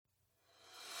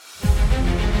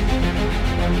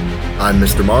I'm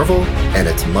Mr. Marvel, and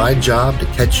it's my job to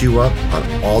catch you up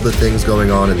on all the things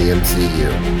going on in the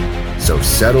MCU. So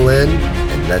settle in,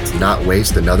 and let's not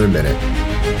waste another minute.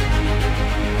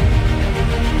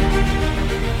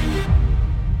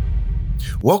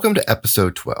 Welcome to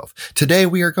episode 12. Today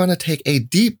we are going to take a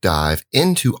deep dive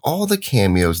into all the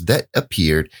cameos that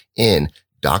appeared in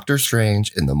Doctor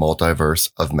Strange in the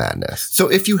Multiverse of Madness. So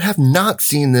if you have not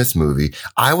seen this movie,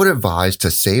 I would advise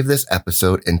to save this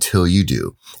episode until you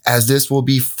do, as this will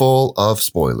be full of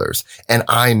spoilers. And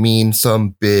I mean some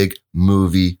big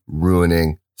movie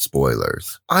ruining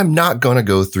spoilers. I'm not going to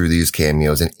go through these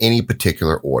cameos in any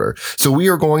particular order. So we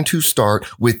are going to start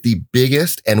with the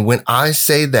biggest. And when I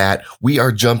say that, we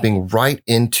are jumping right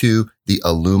into the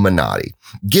Illuminati,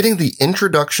 getting the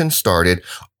introduction started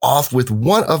off with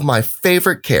one of my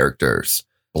favorite characters,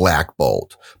 Black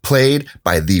Bolt, played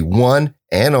by the one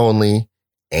and only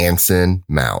Anson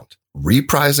Mount,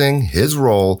 reprising his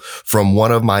role from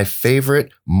one of my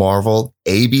favorite Marvel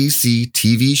ABC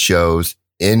TV shows,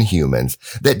 Inhumans,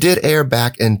 that did air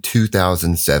back in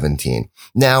 2017.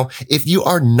 Now, if you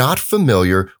are not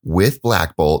familiar with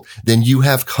Black Bolt, then you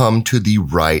have come to the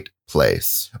right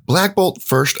place. Black Bolt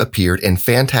first appeared in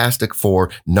Fantastic Four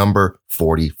number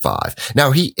 45. Now,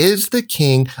 he is the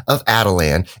king of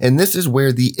Atalan, and this is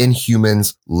where the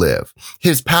Inhumans live.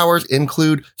 His powers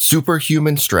include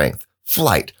superhuman strength,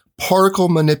 flight, particle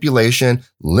manipulation,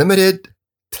 limited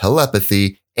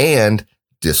telepathy, and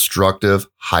destructive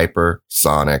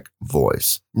hypersonic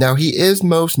voice. Now, he is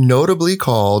most notably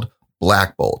called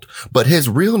Black Bolt, but his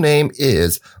real name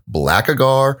is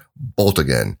Blackagar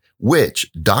Boltagan,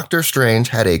 which Doctor Strange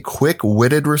had a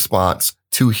quick-witted response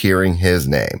to hearing his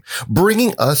name,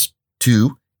 bringing us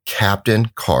to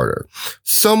Captain Carter,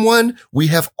 someone we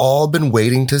have all been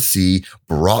waiting to see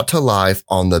brought to life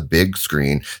on the big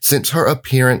screen since her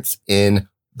appearance in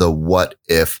the What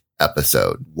If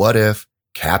episode. What if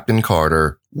Captain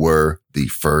Carter were the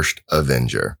first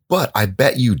Avenger? But I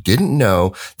bet you didn't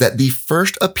know that the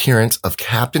first appearance of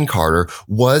Captain Carter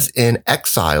was in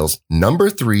Exiles number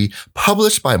 3,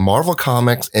 published by Marvel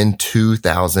Comics in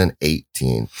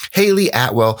 2018. Haley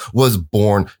Atwell was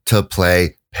born to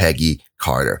play Peggy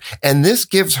Carter, and this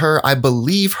gives her, I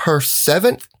believe, her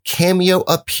 7th cameo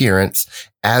appearance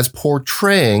as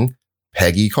portraying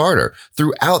Peggy Carter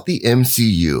throughout the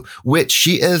MCU, which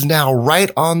she is now right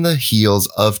on the heels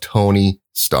of Tony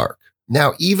Stark.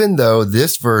 Now, even though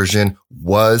this version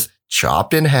was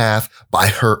chopped in half by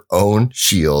her own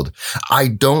shield, I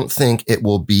don't think it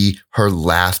will be her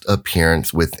last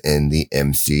appearance within the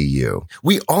MCU.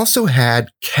 We also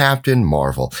had Captain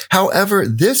Marvel. However,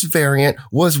 this variant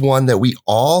was one that we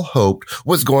all hoped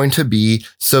was going to be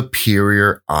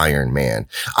Superior Iron Man.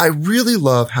 I really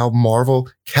love how Marvel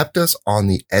kept us on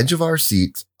the edge of our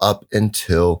seats up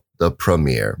until the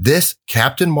premiere. This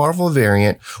Captain Marvel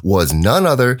variant was none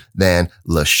other than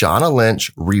Lashana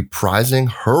Lynch reprising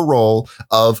her role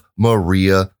of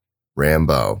Maria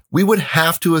Rambeau. We would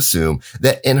have to assume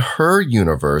that in her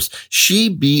universe, she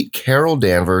beat Carol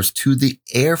Danvers to the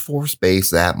Air Force Base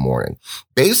that morning,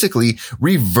 basically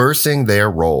reversing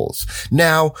their roles.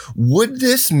 Now, would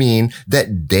this mean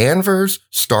that Danvers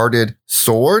started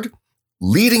Sword,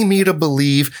 leading me to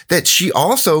believe that she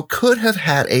also could have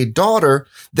had a daughter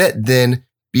that then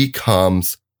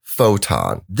becomes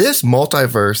Photon? This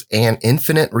multiverse and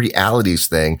infinite realities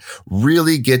thing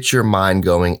really gets your mind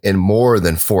going in more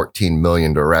than 14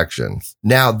 million directions.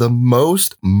 Now, the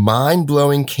most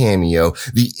mind-blowing cameo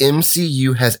the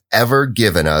MCU has ever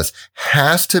given us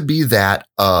has to be that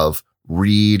of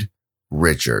Reed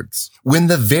Richards. When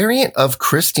the variant of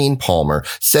Christine Palmer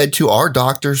said to our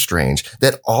Doctor Strange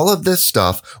that all of this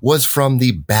stuff was from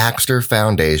the Baxter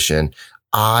Foundation,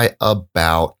 I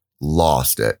about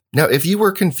lost it. Now, if you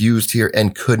were confused here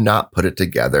and could not put it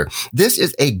together, this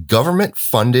is a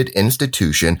government-funded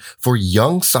institution for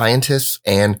young scientists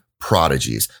and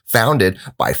prodigies, founded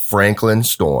by Franklin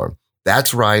Storm.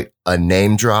 That's right, a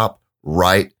name drop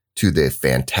right to the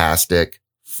Fantastic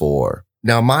Four.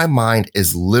 Now, my mind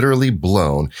is literally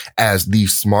blown as the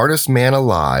smartest man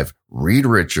alive, Reed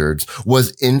Richards,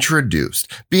 was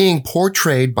introduced, being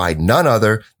portrayed by none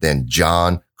other than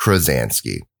John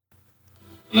Krasinski.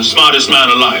 The smartest man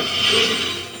alive,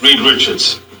 Reed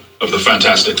Richards of the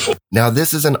Fantastic Four. Now,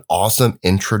 this is an awesome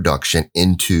introduction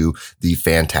into the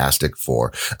Fantastic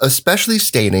Four, especially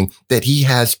stating that he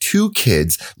has 2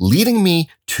 kids, leading me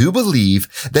to believe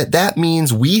that that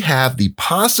means we have the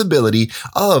possibility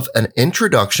of an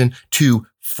introduction to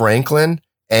Franklin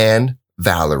and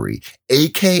Valerie,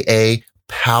 aka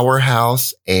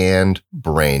Powerhouse and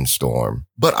Brainstorm.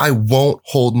 But I won't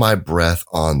hold my breath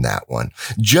on that one.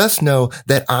 Just know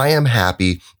that I am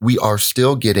happy we are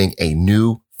still getting a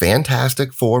new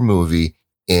Fantastic Four movie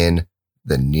in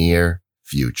the near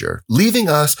future, leaving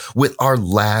us with our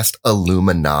last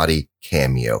Illuminati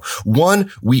cameo, one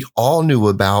we all knew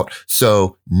about,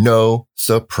 so no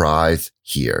surprise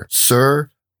here. Sir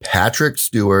Patrick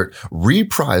Stewart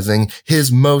reprising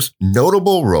his most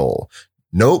notable role.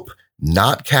 Nope,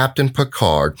 not Captain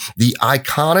Picard, the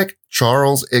iconic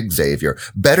Charles Xavier,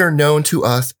 better known to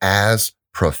us as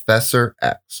Professor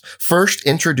X, first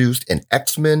introduced in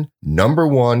X-Men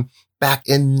 #1 back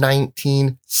in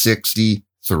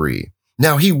 1963.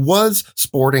 Now, he was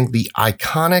sporting the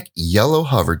iconic yellow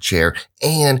hover chair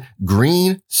and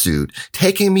green suit,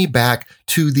 taking me back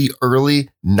to the early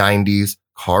 90s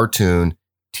cartoon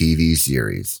TV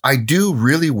series. I do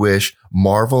really wish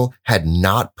Marvel had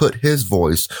not put his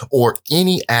voice or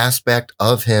any aspect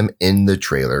of him in the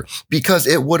trailer, because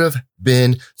it would have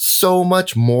been so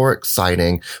much more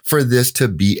exciting for this to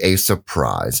be a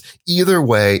surprise. Either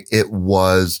way, it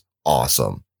was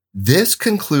awesome. This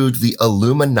concludes the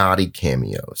Illuminati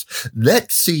cameos.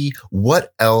 Let's see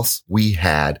what else we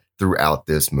had throughout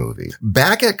this movie.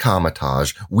 Back at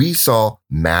CAMEOS, we saw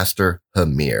Master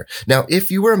Hamir. Now,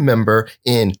 if you remember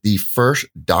in the first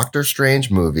Doctor Strange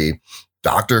movie,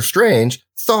 Doctor Strange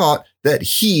thought that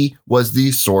he was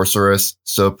the Sorceress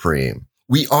Supreme.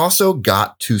 We also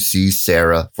got to see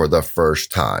Sarah for the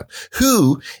first time,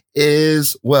 who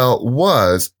was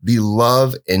the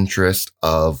love interest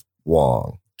of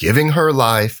Wong, giving her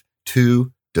life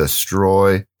to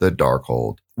destroy the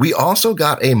Darkhold. We also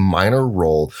got a minor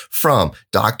role from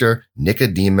Dr.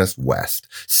 Nicodemus West,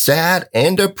 sad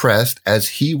and depressed as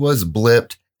he was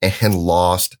blipped and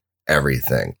lost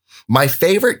everything. My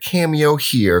favorite cameo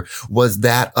here was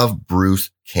that of Bruce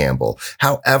Campbell.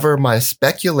 However, my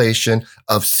speculation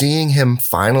of seeing him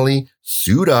finally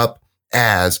suit up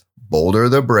as Boulder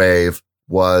the Brave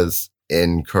was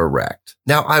incorrect.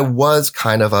 Now, I was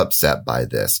kind of upset by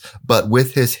this, but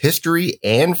with his history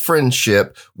and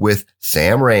friendship with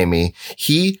Sam Raimi,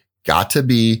 he got to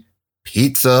be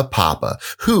Pizza Papa,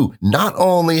 who not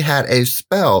only had a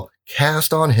spell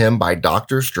cast on him by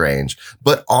Doctor Strange,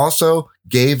 but also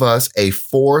gave us a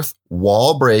fourth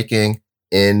wall-breaking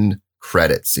end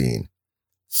credit scene.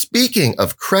 Speaking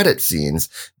of credit scenes,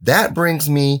 that brings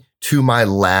me to my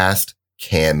last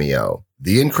cameo,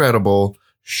 the incredible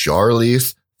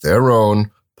Charlize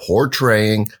Theron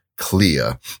portraying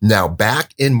Clea. Now,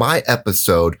 back in my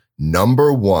episode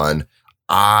 #1,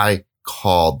 I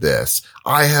called this.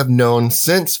 I have known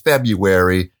since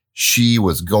February she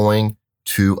was going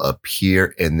to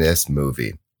appear in this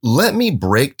movie. Let me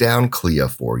break down Clea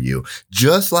for you,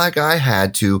 just like I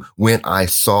had to when I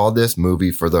saw this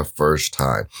movie for the first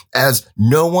time, as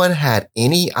no one had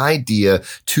any idea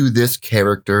to this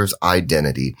character's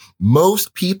identity.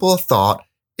 Most people thought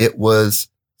it was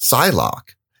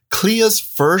Psylocke. Clea's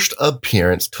first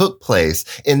appearance took place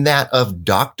in that of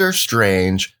Doctor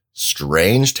Strange,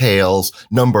 Strange Tales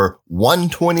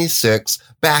 #126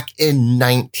 back in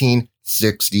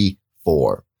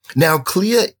 1964. Now,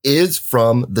 Clea is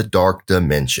from the Dark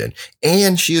Dimension,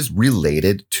 and she is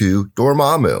related to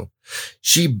Dormammu.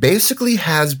 She basically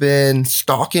has been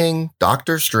stalking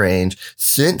Doctor Strange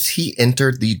since he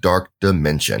entered the Dark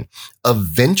Dimension,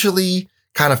 eventually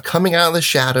kind of coming out of the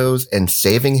shadows and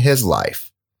saving his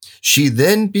life. She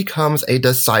then becomes a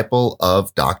disciple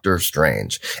of Doctor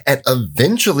Strange, and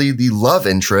eventually the love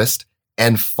interest,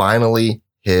 and finally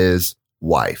his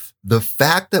wife. The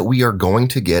fact that we are going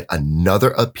to get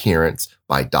another appearance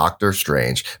by Doctor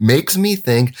Strange makes me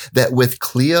think that with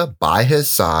Clea by his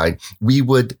side, we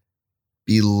would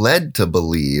be led to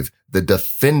believe the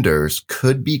Defenders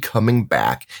could be coming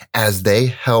back, as they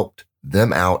helped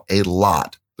them out a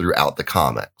lot throughout the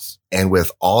comics. And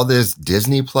with all this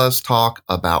Disney Plus talk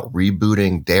about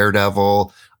rebooting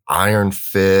Daredevil, Iron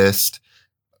Fist,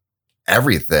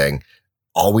 everything,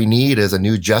 all we need is a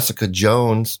new Jessica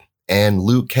Jones and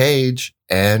Luke Cage,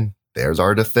 and there's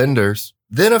our Defenders.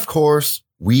 Then, of course,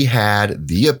 we had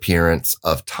the appearance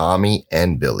of Tommy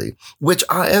and Billy, which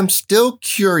I am still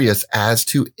curious as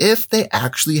to if they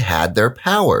actually had their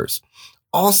powers.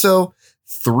 Also,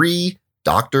 3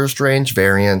 Doctor Strange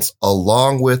variants,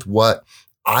 along with what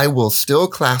I will still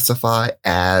classify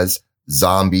as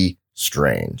Zombie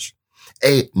Strange.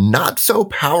 A not so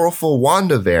powerful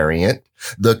Wanda variant,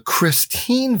 the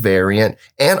Christine variant,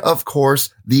 and of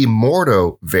course the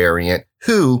Mordo variant,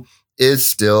 who is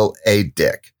still a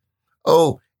dick.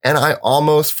 Oh, and I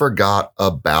almost forgot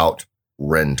about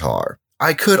Rentar.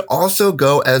 I could also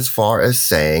go as far as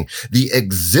saying the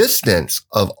existence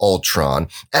of Ultron,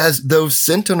 as those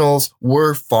Sentinels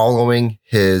were following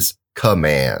his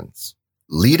commands,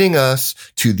 leading us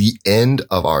to the end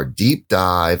of our deep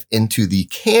dive into the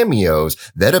cameos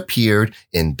that appeared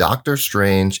in Doctor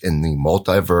Strange in the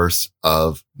Multiverse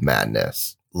of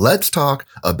Madness. Let's talk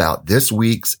about this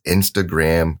week's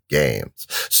Instagram games,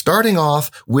 starting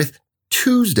off with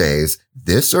Tuesday's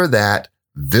This or That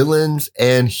Villains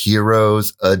and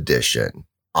Heroes edition.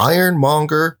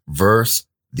 Ironmonger vs.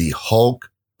 the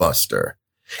Hulk Buster.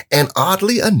 And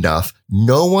oddly enough,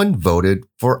 no one voted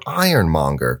for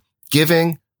Ironmonger,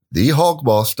 giving the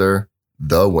Hulkbuster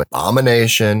the win.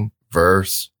 Abomination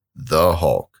versus the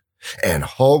Hulk. And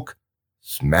Hulk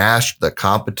smashed the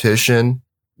competition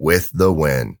with the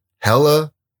win.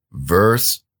 Hela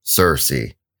versus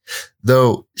Cersei.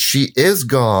 Though she is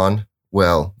gone,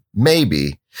 well,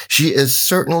 maybe, she is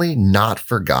certainly not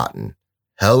forgotten.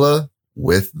 Hela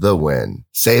with the win.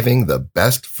 Saving the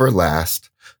best for last,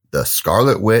 the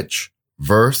Scarlet Witch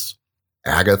versus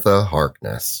Agatha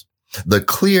Harkness. The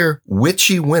clear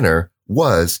witchy winner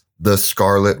was the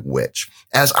Scarlet Witch,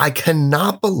 as I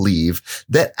cannot believe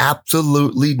that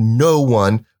absolutely no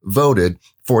one voted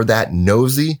for that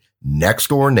nosy next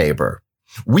door neighbor.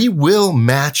 We will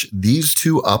match these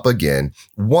two up again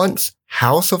once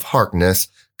House of Harkness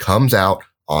comes out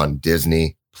on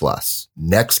Disney Plus.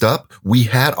 Next up, we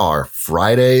had our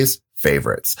Friday's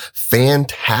favorites,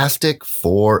 Fantastic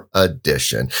Four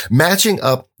edition, matching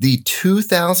up the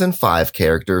 2005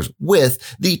 characters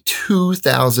with the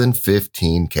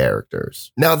 2015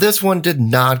 characters. Now, this one did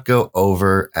not go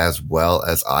over as well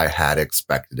as I had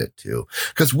expected it to,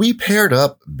 because we paired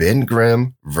up Ben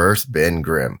Grimm versus Ben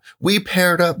Grimm. We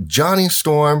paired up Johnny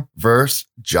Storm versus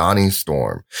Johnny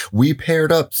Storm. We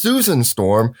paired up Susan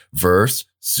Storm versus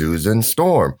Susan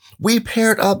Storm. We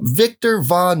paired up Victor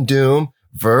Von Doom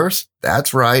versus,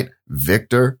 that's right,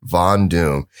 Victor Von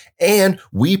Doom. And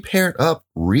we paired up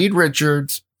Reed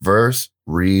Richards versus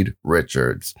Reed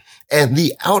Richards. And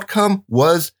the outcome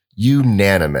was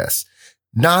unanimous.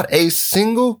 Not a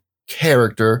single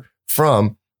character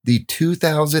from the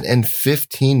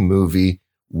 2015 movie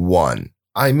won.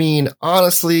 I mean,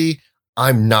 honestly,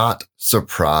 I'm not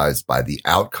surprised by the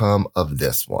outcome of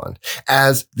this one,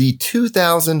 as the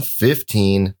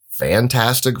 2015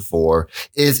 Fantastic Four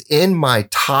is in my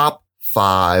top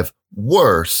 5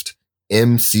 worst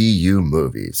MCU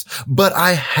movies. But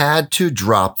I had to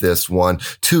drop this one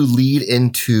to lead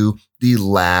into the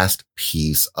last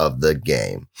piece of the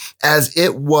game, as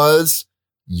it was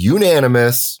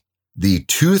unanimous. The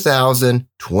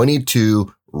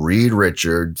 2022 Reed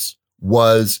Richards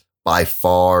was by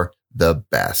far the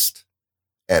best.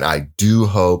 And I do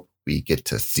hope we get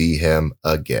to see him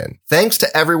again. Thanks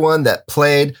to everyone that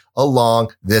played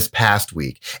along this past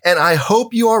week. And I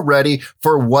hope you are ready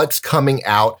for what's coming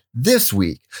out this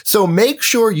week. So make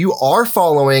sure you are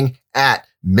following at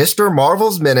Mr.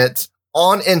 Marvel's Minutes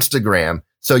on Instagram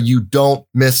so you don't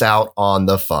miss out on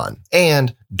the fun.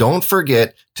 And don't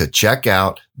forget to check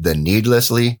out the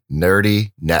Needlessly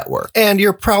Nerdy Network. And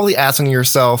you're probably asking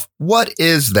yourself, what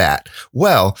is that?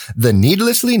 Well, the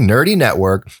Needlessly Nerdy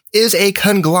Network is a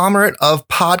conglomerate of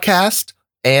podcasts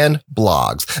and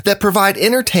blogs that provide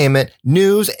entertainment,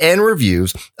 news, and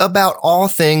reviews about all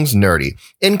things nerdy,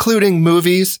 including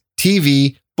movies,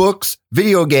 TV, books,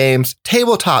 video games,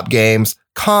 tabletop games,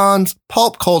 cons,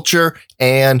 pulp culture,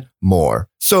 and more.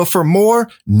 So for more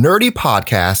nerdy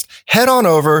podcasts, head on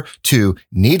over to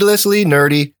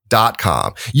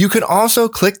needlesslynerdy.com. You can also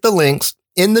click the links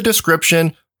in the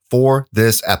description for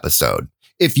this episode.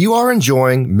 If you are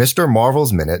enjoying Mr.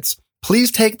 Marvel's Minutes,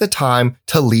 please take the time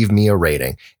to leave me a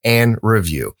rating and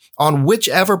review on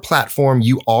whichever platform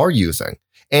you are using.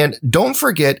 And don't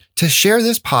forget to share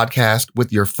this podcast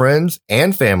with your friends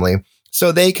and family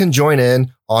so they can join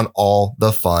in on all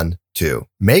the fun too.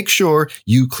 Make sure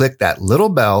you click that little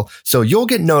bell so you'll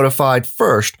get notified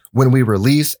first when we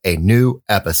release a new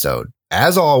episode.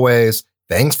 As always,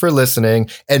 thanks for listening,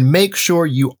 and make sure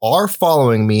you are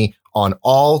following me on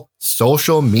all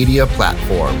social media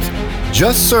platforms.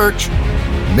 Just search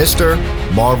Mr.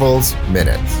 Marvel's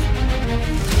Minutes.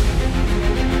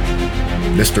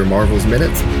 Mr. Marvel's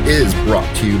Minutes is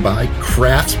brought to you by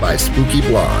Crafts by Spooky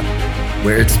Blonde,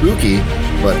 where it's spooky,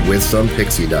 but with some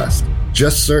pixie dust.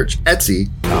 Just search Etsy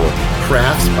for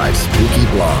Crafts by Spooky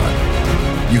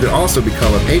Blonde. You can also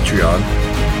become a Patreon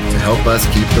to help us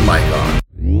keep the mic on.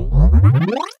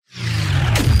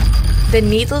 The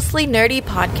Needlessly Nerdy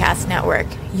Podcast Network,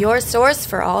 your source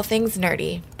for all things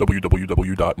nerdy.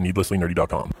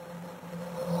 www.needlesslynerdy.com.